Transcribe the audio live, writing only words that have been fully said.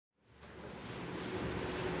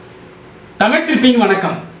தமிழ் சிற்பியின்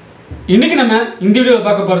வணக்கம். இன்னைக்கு நம்ம இந்த வீடியோவில்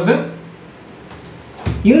பார்க்க போகிறது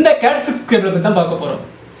இந்த Cat6 கேபிளை பற்றி தான் பார்க்க போகிறோம்.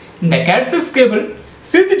 இந்த Cat6 கேபிள்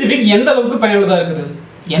சிசிடிவிக்கு எந்த அளவுக்கு பயனுள்ளதாக இருக்குது,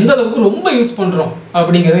 எந்த அளவுக்கு ரொம்ப யூஸ் பண்ணுறோம்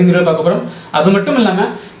அப்படிங்கிறத இந்த வீடியோவில் பார்க்க போகிறோம். அது மட்டும்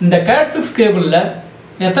இல்லாமல் இந்த Cat6 கேபிளில்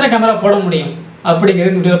எத்தனை கேமரா போட முடியும்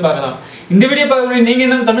அப்படிங்கிறது இந்த வீடியோவில் பார்க்கலாம். இந்த வீடியோ பார்க்க முடியும் நீங்கள்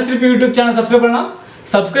என்ன தமிழ் சிற்பி யூடியூப் சேனல் சப்ஸ்கிரைப் பண்ணலாம்,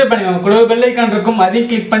 சப்ஸ்கிரைப் பண்ணிக்கோங்க. கூடவே பெல் ஐக்கான் இருக்கும்,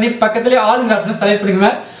 அதையும் கிளிக் பண்ணி பக்கத்துலேயே ஆல் ஆப்ஷனை செலக்ட்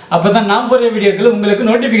பண்ணிக்கோங்க. அப்போ தான் நான் போடுற வீடியோக்கள் உங்களுக்கு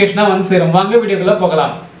நோட்டிஃபிகேஷனாக வந்து சேரும். வாங்க வீடியோக்குள்ளே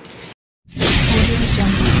போகலாம்.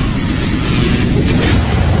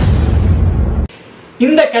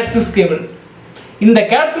 இந்த Cat6 கேபிள், இந்த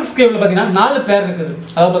Cat6 கேபிள் பார்த்தீங்கன்னா 4 பேர் இருக்குது.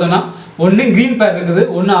 அதாவது பார்த்தோம்னா ஒன்று க்ரீன் பேர் இருக்குது,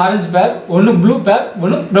 ஒன்று ஆரஞ்சு பேர், ஒன்று ப்ளூ பேர்,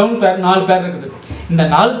 ஒன்று ப்ரௌன் பேர், 4 பேர் இருக்குது. இந்த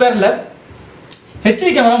 4 பேரில் ஹெச்டி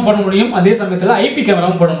கேமராவும் போட முடியும், அதே சமயத்தில் ஐபி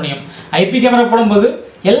கேமராவும் போட முடியும். ஐபி கேமரா போடும்போது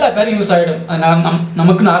எல்லா பேரும் யூஸ் ஆகிடும், அது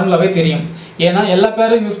நமக்கு நார்மலாகவே தெரியும். ஏன்னா எல்லா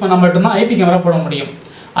பேரும் யூஸ் பண்ணால் மட்டும்தான் ஐபி கேமரா போட முடியும்.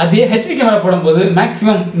 அதே ஹெச்டி கேமரா போடும்போது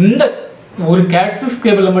மேக்ஸிமம் இந்த ஒரு Cat6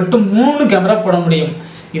 கேபிளில் மட்டும் 3 கேமரா போட முடியும்.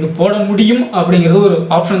 இது போட முடியும் அப்படிங்கிறது ஒரு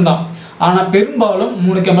ஆப்ஷன் தான். ஆனால் பெரும்பாலும்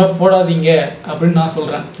 3 கேமரா போடாதீங்க அப்படின்னு நான்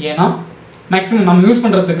சொல்கிறேன். ஏன்னா மேக்ஸிமம் நம்ம யூஸ்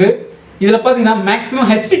பண்ணுறதுக்கு இதில் பார்த்தீங்கன்னா மேக்ஸிமம்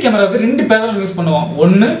ஹெச்டி கேமராவுக்கு 2 பேர் தான் யூஸ் பண்ணுவோம்.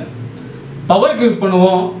 ஒன்று பவருக்கு யூஸ்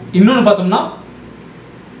பண்ணுவோம், இன்னொன்று பார்த்தோம்னா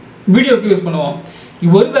வீடியோவுக்கு யூஸ் பண்ணுவோம்.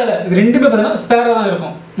 ஒருவேளை இது ரெண்டுமே பார்த்தீங்கன்னா ஸ்பேராக தான்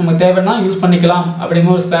இருக்கும், நமக்கு தேவைன்னா யூஸ் பண்ணிக்கலாம்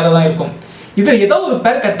அப்படிங்கிற ஒரு ஸ்பேராக தான் இருக்கும். இதில் ஏதோ ஒரு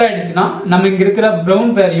பேர் கட் ஆகிடுச்சுன்னா நம்ம இங்கே இருக்கிற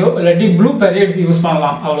ப்ரௌன் பேரையோ இல்லாட்டி ப்ளூ பேரையோ எடுத்து யூஸ்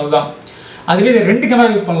பண்ணலாம், அவ்வளோதான். அதுவே இது 2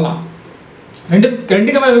 கேமரா யூஸ் பண்ணலாம். ரெண்டு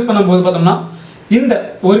கேமரா யூஸ் பண்ணும்போது பார்த்தோம்னா இந்த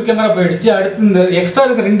ஒரு கேமரா போயிடுச்சு, அடுத்து இந்த எக்ஸ்ட்ரா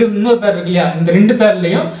இருக்கிற இன்னொரு பேர் இருக்கு இல்லையா, இந்த 2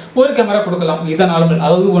 பேர்லேயும் ஒரு கேமரா கொடுக்கலாம். இதுதான் நார்மல்.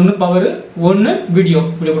 அதாவது ஒன்று பவர், ஒன்று வீடியோ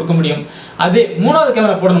கொடுக்க முடியும். அதே 3வது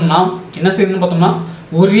கேமரா போடணும்னா என்ன செய்யணும்னு பார்த்தோம்னா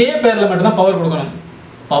ஒரே பேரில் மட்டும்தான் பவர் கொடுக்கணும்.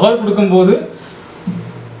 பவர் கொடுக்கும்போது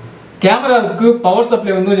கேமராவுக்கு பவர்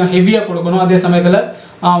சப்ளை வந்து கொஞ்சம் ஹெவியாக கொடுக்கணும். அதே சமயத்தில்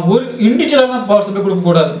ஒரு இண்டிவிஜுவலான பவர் சப்ளை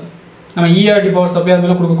கொடுக்கக்கூடாது. நம்ம இஆர்டி பவர் சப்ளை அது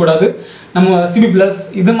மாதிரி கொடுக்கக்கூடாது. நம்ம சிபி ப்ளஸ்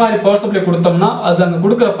இது மாதிரி பவர் சப்ளை கொடுத்தோம்னா அது அங்கே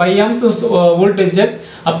கொடுக்குற 5 ஆம்ப்ஸ் வோல்டேஜை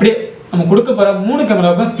அப்படியே நம்ம கொடுக்க போகிற 3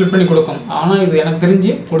 கேமராவுக்கும் ஸ்ப்ளிட் பண்ணி கொடுக்கும். ஆனால் இது எனக்கு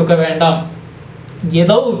தெரிஞ்சு கொடுக்க வேண்டாம்.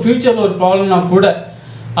 ஏதோ ஒரு ஃப்யூச்சரில் ஒரு ப்ராப்ளம்னா கூட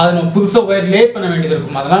அதை நம்ம புதுசாக ஒயர் லே பண்ண வேண்டியது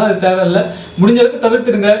இருக்கும். அதனால் அது தேவையில்லை, முடிஞ்ச அளவுக்கு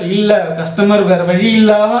தவிர்த்துடுங்க. இல்லை கஸ்டமர் வேறு வழி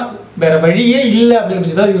இல்லாமல் வேறு வழியே இல்லை அப்படிங்கிற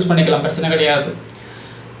பட்சத்தில் யூஸ் பண்ணிக்கலாம், பிரச்சனை கிடையாது.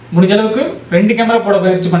 முடிஞ்ச அளவுக்கு 2 கேமரா போட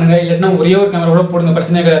பயிற்சி பண்ணுங்கள், இல்லைன்னா ஒரே ஒரு கேமரா கூட போடுங்க,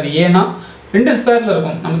 பிரச்சனை கிடையாது. ஏன்னா 2 ஸ்பேரில்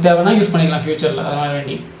இருக்கும், நமக்கு தேவைன்னா யூஸ் பண்ணிக்கலாம் ஃப்யூச்சரில், அதனால்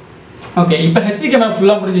வேண்டி. ஓகே, இப்போ ஹெச்டி கேமரா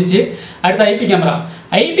ஃபுல்லாக முடிஞ்சிச்சு. அடுத்து ஐபி கேமரா.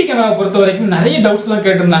 ஐபி கேமராவை பொறுத்த வரைக்கும் நிறைய டவுட்ஸ்லாம்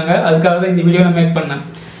கேட்டிருந்தாங்க, அதுக்காக தான் இந்த வீடியோ நான் மேக் பண்ணேன்.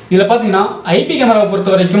 இதில் பார்த்தீங்கன்னா ஐபி கேமராவை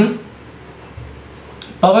பொறுத்த வரைக்கும்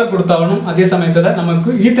பவர் கொடுத்தாகணும், அதே சமயத்தில் நமக்கு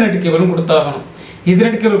ஈத்தர்நெட் கேபிளும் கொடுத்தாகணும்.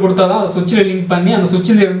 ஈத்தர்நெட் கேபிள் கொடுத்தா தான் அதை சுவிட்சில் லிங்க் பண்ணி அந்த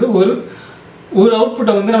சுவிட்சிலேருந்து ஒரு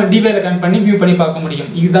அவுட்புட்டை வந்து நம்ம டிவியில் கனெக்ட் பண்ணி வியூ பண்ணி பார்க்க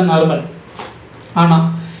முடியும். இதுதான் நார்மல். ஆனால்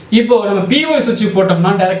இப்போது நம்ம பிஓஐ சுவிட்ச்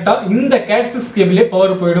போட்டோம்னா டேரெக்டாக இந்த Cat6 கேபிளே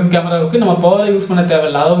பவர் போயிடும் கேமராவுக்கு. நம்ம பவரை யூஸ் பண்ண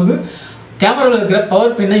தேவையில்லை, அதாவது கேமராவில் இருக்கிற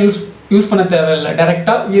பவர் பின்னை யூஸ் பண்ண தேவையில்லை.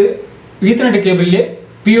 டேரெக்டாக ஈத்தர்நெட் கேபிள்லேயே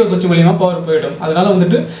பிஓ சுவிட்ச் மூலியமாக பவர் போயிடும். அதனால்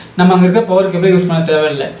வந்துட்டு நம்ம அங்கே இருக்கிற பவர் கேபிளை யூஸ் பண்ண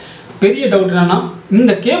தேவையில்லை. பெரிய டவுட் என்னன்னா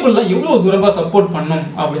இந்த கேபிள்லாம் எவ்வளோ தூரமாக சப்போர்ட் பண்ணும்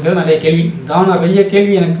அப்படிங்கிறது நிறைய கேள்வி தான். நிறைய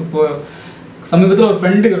கேள்வி எனக்கு இப்போ சமீபத்தில் ஒரு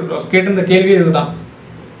ஃப்ரெண்டு கேட்டிருந்த கேள்வி இதுதான்.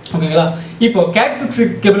 ஓகேங்களா, இப்போ Cat6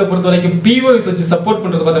 கேபிளை பொறுத்த வரைக்கும் பிஓஎஸ் வச்சு சப்போர்ட்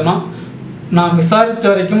பண்ணுறது பார்த்தோம்னா நான் விசாரித்த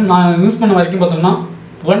வரைக்கும், நான் யூஸ் பண்ண வரைக்கும் பார்த்தோம்னா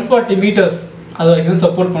 140 மீட்டர்ஸ் அது வரைக்கும் தான்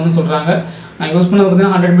சப்போர்ட் பண்ணணும்னு சொல்கிறாங்க. நான் யூஸ் பண்ணது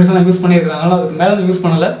பார்த்தீங்கன்னா 100 மீட்டர்ஸ் நான் யூஸ் பண்ணியிருக்கிறேன். அதனால் அதுக்கு மேலே நான் யூஸ்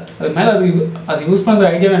பண்ணலை. அதுக்கு மேலே அது யூஸ்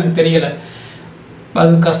பண்ணுற ஐடியாவும் எனக்கு தெரியலை.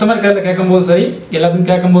 அது கஸ்டமர் கேரில் கேட்கும்போது சரி, எல்லாத்துக்கும்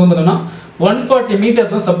கேட்கும்போது பார்த்தோம்னா 140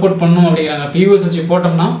 மீட்டர்ஸ் தான் சப்போர்ட் பண்ணணும் அப்படிங்கிறாங்க. பிஓஎஸ் வச்சு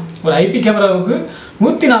போட்டோம்னா ஒரு ஐபி கேமராவுக்கு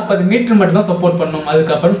 140 மீட்டர் மட்டும் தான் சப்போர்ட் பண்ணணும்,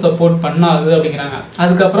 அதுக்கப்புறம் சப்போர்ட் பண்ணாது அப்படிங்கிறாங்க.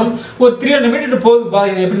 அதுக்கப்புறம் ஒரு 300 மீட்டர் போகுது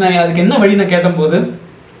பாருங்க. எப்படி நான் அதுக்கு என்ன வழி நான் கேட்டபோது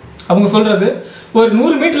அவங்க சொல்கிறது ஒரு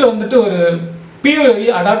 100 மீட்டரில் வந்துட்டு ஒரு பிஓஐ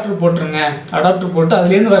அடாப்டர் போட்டுருங்க, அடாப்டர் போட்டு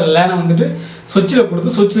அதுலேருந்து வர லேனை வந்துட்டு சுவிட்சில்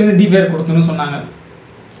கொடுத்து சுவிட்சிலேருந்து டிபிஆர் கொடுத்துன்னு சொன்னாங்க.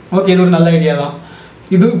 ஓகே, இது ஒரு நல்ல ஐடியா தான்.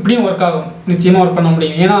 இது இப்படியும் ஒர்க் ஆகும், நிச்சயமாக ஒர்க் பண்ண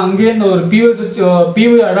முடியும். ஏன்னா அங்கேருந்து ஒரு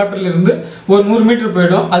பிஓஐ அடாப்டர்லேருந்து ஒரு 100 மீட்டர்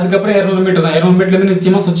போயிடும், அதுக்கப்புறம் 200 மீட்டர் தான். 200 மீட்டர்லேருந்து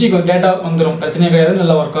நிச்சயமாக சுவிட்சுக்கு டேட்டா வந்துடும், பிரச்சனையே கிடையாது,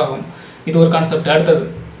 நல்லா ஒர்க் ஆகும். இது ஒரு கான்செப்ட். அடுத்தது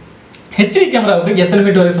ஹெச்டி கேமராவுக்கு எத்தனை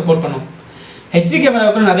மீட்டர் வரை சப்போர்ட் பண்ணும்? ஹெச்டி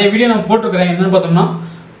கேமராவுக்கு நிறைய வீடியோ நான் போட்டிருக்கிறேன். என்னென்னு பார்த்தோம்னா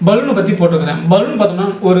பலூனை பற்றி போட்டிருக்கிறேன். பலூன் பார்த்தோம்னா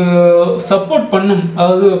ஒரு சப்போர்ட் பண்ணும்,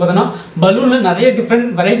 அதாவது பார்த்தோன்னா பலூனில் நிறைய டிஃப்ரெண்ட்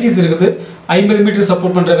வெரைட்டிஸ் இருக்குது. 50 மீட்டர்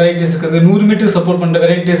சப்போர்ட் பண்ணுற வெரைட்டிஸ் இருக்குது, 100 மீட்டர் சப்போர்ட் பண்ணுற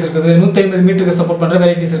வெரைட்டிஸ் இருக்குது, 150 மீட்டருக்கு சப்போர்ட் பண்ணுற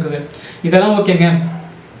வெரைட்டிஸ் இருக்குது. இதெல்லாம் ஓகேங்க,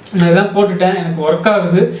 நான் இதெல்லாம் போட்டுட்டேன், எனக்கு ஒர்க்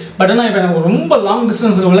ஆகுது. பட் ஆனால் இப்போ எனக்கு ரொம்ப லாங்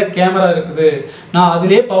டிஸ்டன்ஸில் உள்ள கேமரா இருக்குது, நான்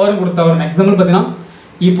அதிலே பவரும் கொடுத்தாகணும். எக்ஸாம்பிள் பார்த்தீங்கன்னா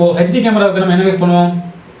இப்போது ஹெச்டி கேமராவுக்கு நம்ம என்ன யூஸ் பண்ணுவோம்?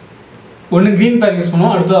 ஒன்று க்ரீன் பேர் யூஸ்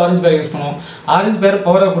பண்ணுவோம், அடுத்து ஆரஞ்சு பேர் யூஸ் பண்ணுவோம். ஆரஞ்சு பேர்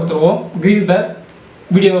பவராக கொடுத்துருவோம், க்ரீன் பேர்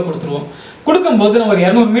வீடியோவாக கொடுத்துருவோம். கொடுக்கும்போது நான் ஒரு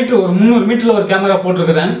 200 மீட்டர் ஒரு 300 மீட்டரில் ஒரு கேமரா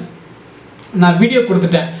போட்டிருக்கிறேன். நான் வீடியோ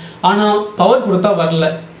கொடுத்துட்டேன், ஆனால் பவர் கொடுத்தா வரல.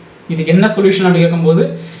 இதுக்கு என்ன சொல்யூஷன் அப்படி கேட்கும்போது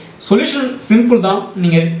சொல்யூஷன் சிம்பிள் தான்.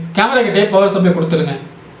 நீங்கள் கேமரா கிட்டே பவர் சப்ளை கொடுத்துருங்க,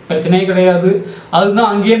 பிரச்சனையே கிடையாது. அதுதான்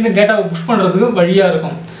அங்கேருந்து டேட்டாவை புஷ் பண்ணுறதுக்கு வழியாக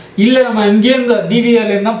இருக்கும். இல்லை நம்ம இங்கேருந்து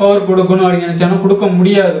டிவிஆர்லேருந்து தான் பவர் கொடுக்கணும் அப்படின்னு நினச்சாலும் கொடுக்க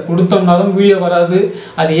முடியாது. கொடுத்தோம்னாலும் வீடியோ வராது.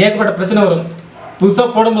 அது ஏகப்பட்ட பிரச்சனை வரும். புதுசாக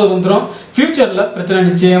போடும்போது வந்துடும், ஃப்யூச்சரில் பிரச்சனை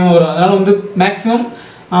நிச்சயமாக வரும். அதனால் வந்து மேக்ஸிமம்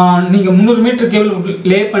நீங்கள் 300 மீட்டர் கேபிள்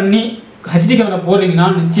லே பண்ணி ஹெச்டி கேமரா போடுறீங்கன்னா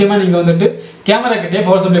நிச்சயமாக நீங்கள் வந்துட்டு கேமரா கிட்டே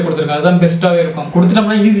பவர் சப்ளை கொடுத்துருங்க. அதுதான் பெஸ்ட்டாகவே இருக்கும்.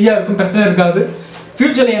 கொடுத்துட்டோம்னா ஈஸியாக இருக்கும், பிரச்சனை இருக்காது.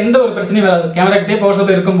 ஃப்யூச்சரில் எந்த ஒரு பிரச்சனையும் வராது. கேமரா கிட்டே பவர்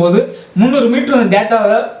சப்ளை இருக்கும்போது 300 மீட்டர் அந்த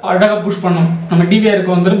டேட்டாவை அழகாக புஷ் பண்ணும். நம்ம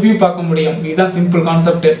டிவிஆருக்கு வந்துட்டு வியூ பார்க்க முடியும். இதுதான் சிம்பிள்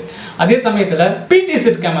கான்செப்ட். அதே சமயத்தில் பிடி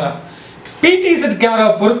செட்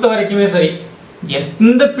கேமராவை பொறுத்த வரைக்குமே சரி,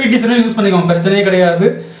 எந்த பிடி செட்டும் யூஸ் பண்ணிக்கோங்க, பிரச்சனையே கிடையாது.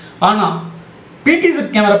 ஆனால் பிடி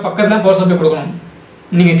செட் கேமரா பக்கத்தில் தான் பவர் சப்ளை கொடுக்கணும்.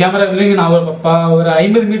 நீங்கள் கேமரா இல்லைங்க நான் ஒரு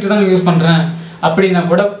 50 மீட்டர் தான் யூஸ் பண்ணுறேன் அப்படின்னா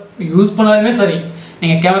கூட யூஸ் பண்ணாலுமே சரி,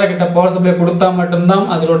 நீங்கள் கேமரா கிட்ட பவர் சப்ளை கொடுத்தா மட்டும்தான்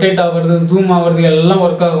அது ரொட்டேட் ஆகிறது, ஜூம் ஆகிறது எல்லாம்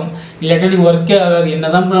ஒர்க் ஆகும். இல்லாட்டி நீங்கள் ஒர்க்கே ஆகாது. என்ன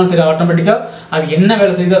தான் பண்ணாலும் சரி, ஆட்டோமேட்டிக்காக அது என்ன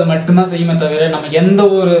வேலை செய்யுது அது மட்டும்தான் செய்யுமே தவிர நம்ம எந்த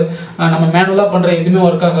ஒரு நம்ம மேனுவலாக பண்ணுற எதுவுமே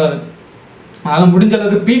ஒர்க் ஆகாது. அதனால் முடிஞ்ச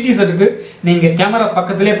அளவுக்கு பிடி செட்டுக்கு நீங்கள் கேமரா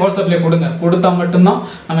பக்கத்துலேயே பவர் சப்ளை கொடுத்தா மட்டும்தான்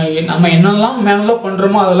நம்ம என்னெல்லாம் மேனுவலாக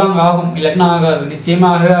பண்ணுறோமோ அதெல்லாம் அங்கே ஆகும். இல்லாட்டினா ஆகாது,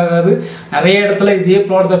 நிச்சயமாக ஆகாது. நிறைய இடத்துல இதே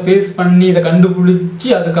ப்ராப்ளத்தை ஃபேஸ் பண்ணி இதை கண்டுபிடிச்சி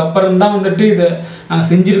அதுக்கப்புறம் தான் வந்துட்டு இதை நாங்கள்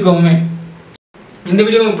செஞ்சுருக்கோமே. இந்த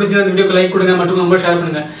வீடியோ உங்களுக்கு பிடிச்சது, இந்த வீடியோக்கு லைக் கொடுங்க மற்றும் ரொம்ப ஷேர்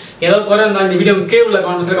பண்ணுங்கள். ஏதாவது குறை இருந்தால் இந்த வீடியோ கீழே உள்ள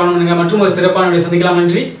கமெண்ட்ஸில் கமெண்ட் பண்ணுங்கள். மற்றும் ஒரு சிறப்பான வீடியோ சந்திக்கலாம்.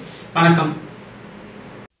 நன்றி, வணக்கம்.